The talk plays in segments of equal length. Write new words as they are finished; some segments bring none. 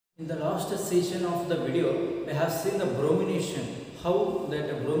In the last session of the video, we have seen the bromination, how that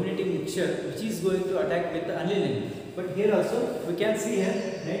brominating mixture which is going to attack with the aniline. But here also we can see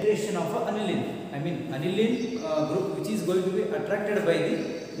here nitration of aniline. I mean aniline group which is going to be attracted by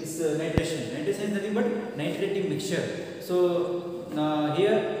this nitration. Nitration is nothing but nitrating mixture. So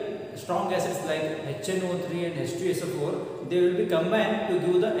here strong acids like HNO3 and H2SO4, they will be combined to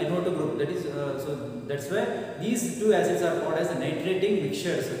give the NO2 group. That is so that's why these two acids are called as nitrating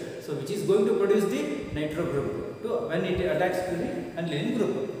mixtures. So which is going to produce the nitro group when it attacks to the aniline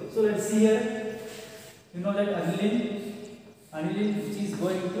group. So let's see here. You know that aniline which is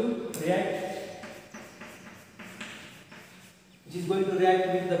going to react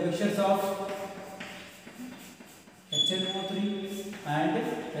with the mixtures of HNO3 and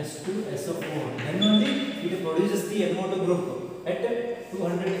H2SO4. Then only it produces the NO2 group at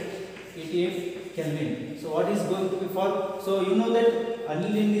 288 Kelvin. So what is going to be formed? So you know that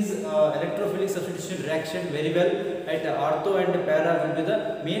aniline is electrophilic substitution reaction very well at ortho and para will be the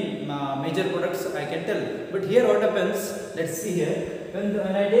main major products I can tell. But here what happens? Let's see here.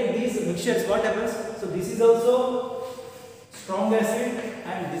 When I take these mixtures, what happens? So this is also strong acid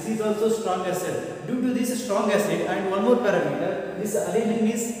and this is also strong acid. Due to this strong acid and one more parameter, this aniline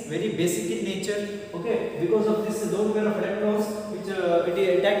is very basic in nature. Okay, because of this lone pair of electrons which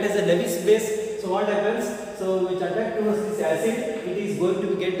it act as a Lewis base. So what happens? So which attack towards this acid, it is going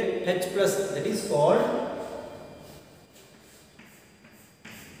to get H plus, that is called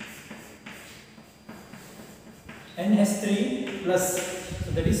NH3 plus.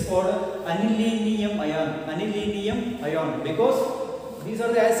 So that is called anilinium ion, because these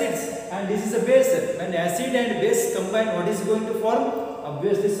are the acids and this is a base. When acid and base combine, what is going to form?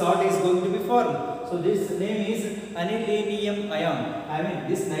 Obviously salt is going to be formed. So this name is anilinium ion. I mean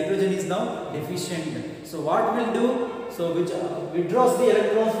this nitrogen is now deficient. So what will do? So which withdraws the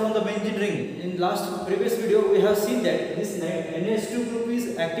electrons from the benzene ring. In previous video we have seen that this NH2 group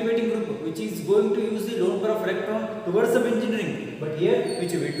is activating group which is going to use the lone pair of electron towards the benzene ring. But here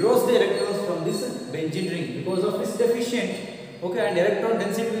which withdraws the electrons from this benzene ring because of its deficient. Okay, and electron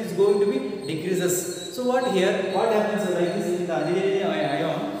density is going to be decreases. So what happens like this in the anilinium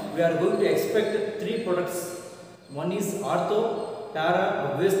ion? We are going to expect three products. One is ortho,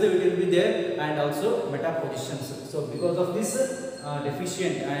 para, obviously it will be there, and also meta positions. So because of this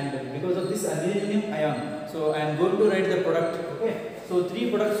deficient and because of this anilinium ion, so I am going to write the product. Okay, so three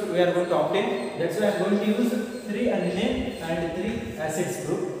products we are going to obtain. That's why I am going to use three aniline and three acids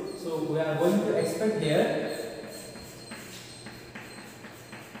group. So we are going to expect here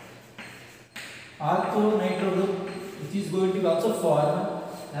ortho nitro group which is going to be also formed,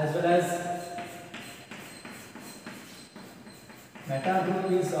 as well as meta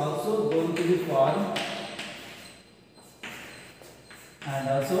group is also going to be formed, and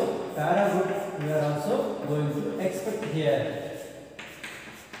also para group we are also going to expect here.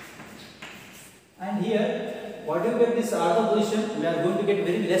 And here what you get this ortho position, we are going to get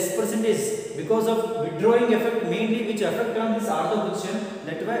very less percentage because of withdrawing effect mainly which affect on this ortho position.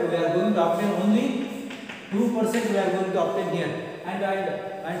 That's why we are going to obtain only 2% we are going to obtain here.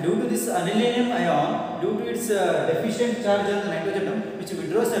 And due to this anilinium ion, due to its deficient charge on the nitrogen atom which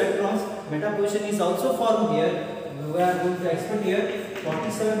withdraws electrons, meta position is also formed here. We are going to expect here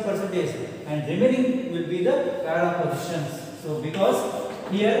 47%, and remaining will be the para positions. So because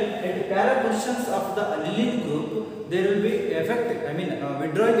here at para positions of the aniline group, there will be effect, I mean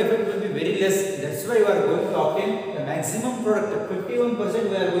withdrawing effect will be very less. That's why you are going to obtain the maximum product, 51%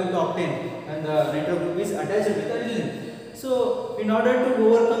 we are going to obtain, and the nitro group is attached with aniline. So in order to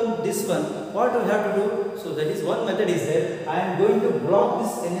overcome this one, what we have to do? So that is one method is there. I am going to block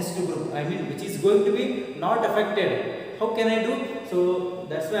this NH2 group, I mean which is going to be not affected. How can I do? So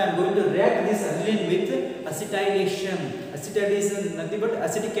that's why I am going to react this aniline with acetylation. Acetylation is nothing but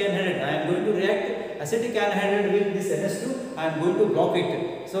acetic anhydride. I am going to react acetic anhydride with this NH2. I am going to block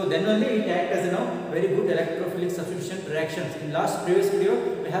it. So then only it acts as very good electrophilic substitution reactions. In previous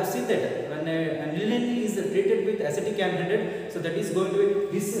video we have seen that when aniline is treated with acetic anhydride, so that is going to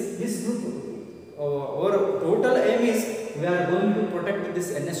be this group. Our total aim is we are going to protect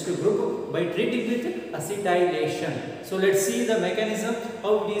this NH2 group by treating with acetylation. So let's see the mechanism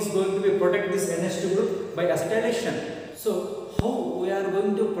how it is going to be protect this NH2 group by acetylation. So how we are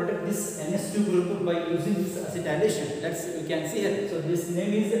going to protect this NH2 group by using this acetylation? You can see here. So this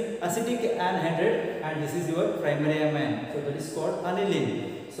name is acetic anhydride and this is your primary amine. So that is called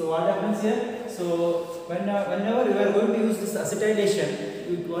aniline. So what happens here? So whenever you are going to use this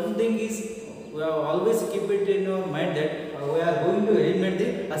acetylation, one thing is we have always keep it in our mind that we are going to eliminate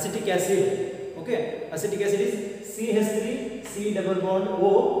the acetic acid. Okay, acetic acid is CH3 C double bond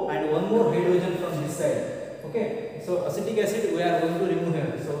O and one more hydrogen from this side. Okay, so acetic acid we are going to remove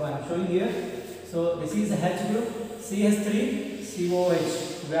here. So I am showing here. So this is H group, CH3 COH.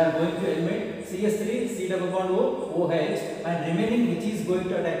 We are going to eliminate CH3 C double bond O OH, and remaining which is going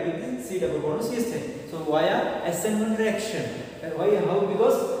to attack with C double bond CH3. So via SN1 reaction. Why? How?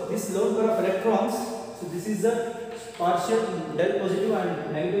 Because this lone pair of electrons. So this is the partial del positive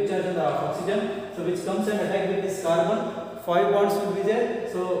and negative charge on the oxygen. So which comes and attack with this carbon. 5 bonds will be there.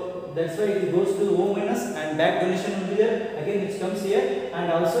 So that's why it goes to O minus and back donation will be there. Again which comes here,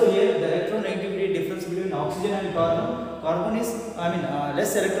 and also here the electronegativity difference between oxygen and carbon. Carbon is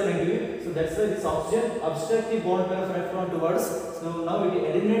less electronegativity. So that's why this oxygen obstruct the bond pair of electron towards. So now it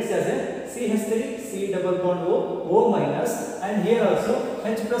eliminates as a CH3 C double bond O minus, and here also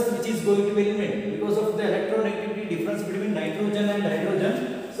H plus which is going to be eliminated because of the electronegativity difference between nitrogen and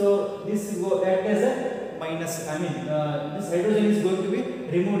hydrogen. So this will act as a minus, this hydrogen is going to be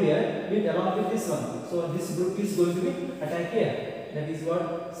removed here along with this one. So this group is going to be attacked here. That is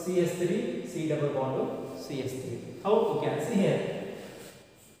what CH3 C double bond O CH3. How we can see here.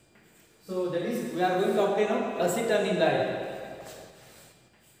 So that is we are going to obtain acetanilide.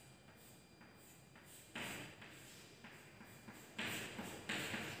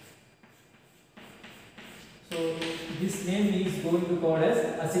 So this name is going to called as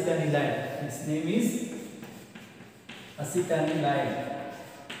acetanilide. Its name is acetanilide.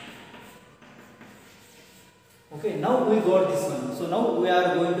 Okay, now we got this one. So now we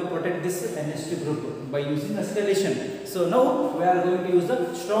are going to protect this NH2 group by using acetylation. So now we are going to use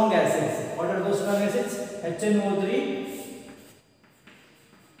the strong acids. What are those strong acids? HNO3,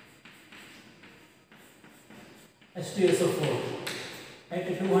 H2SO4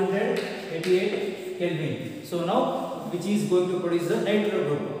 at 288 Kelvin. So now which is going to produce the nitro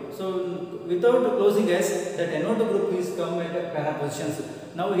group. So without closing S, that NO2 group is come at para positions.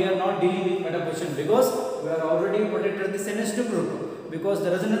 Now we are not dealing with meta position because we are already protected this NH2 group, because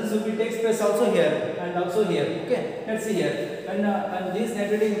the resonance will be takes place also here and also here. Okay, let's see here. And this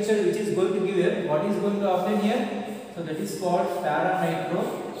nitrogen mixture which is going to give here, what is going to obtain here? So that is called para nitro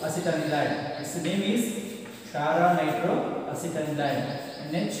acetanilide. Its name is para nitro acetanilide.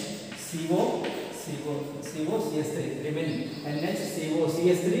 NHCO CH3 remaining, NHCO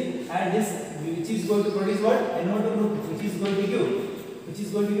CH3, and this which is going to produce what? NO2 group, which is going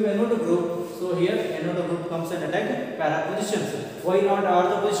to give NO2 group. So here NO2 group comes and attack para positions. Why not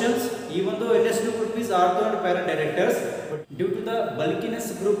ortho positions? Even though NH2 group is ortho and para directors, but due to the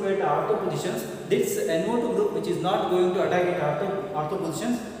bulkiness group at ortho positions, this NO2 group which is not going to attack at ortho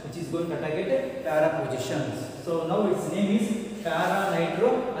positions, which is going to attack at para positions. So now its name is para nitro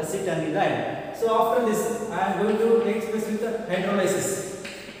acetanilide. So after this, I am going to take place with the hydrolysis.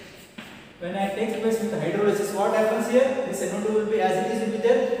 When I take place with the hydrolysis, what happens here? This NO2 will be as it is will be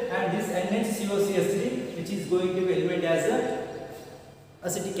there, and this NHCOCH3 which is going to be eliminated as a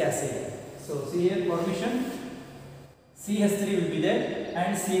acetic acid. So see here formation, CH3 will be there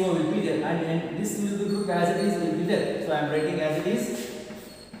and CO will be there, and this will be group as it is will be there. So I am writing as it is.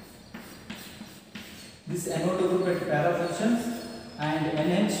 This NO2 group at para positions and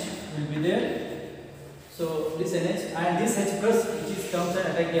NH will be there. So this NH and this H plus which is comes and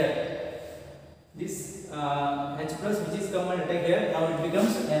attack here. This H plus which is come and attack here. Now it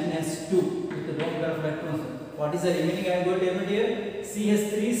becomes NH2 with the lone pair of electrons. What is the remaining? I am going to eliminate here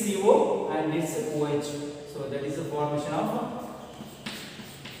CH3CO and its OH. So that is the formation of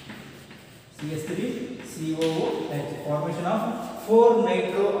CH3COOH, formation of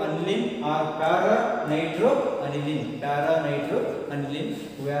 4-nitroaniline or para-nitroaniline. Para-nitroaniline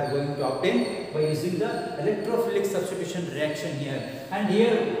we are going to obtain by using the electrophilic substitution reaction here. And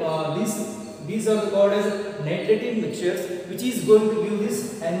here these are called as nitrating mixtures, which is going to give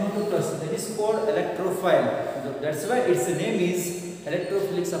this NO2 plus. That is called electrophile. That's why its name is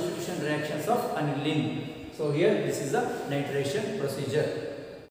electrophilic substitution reactions of aniline. So here this is the nitration procedure.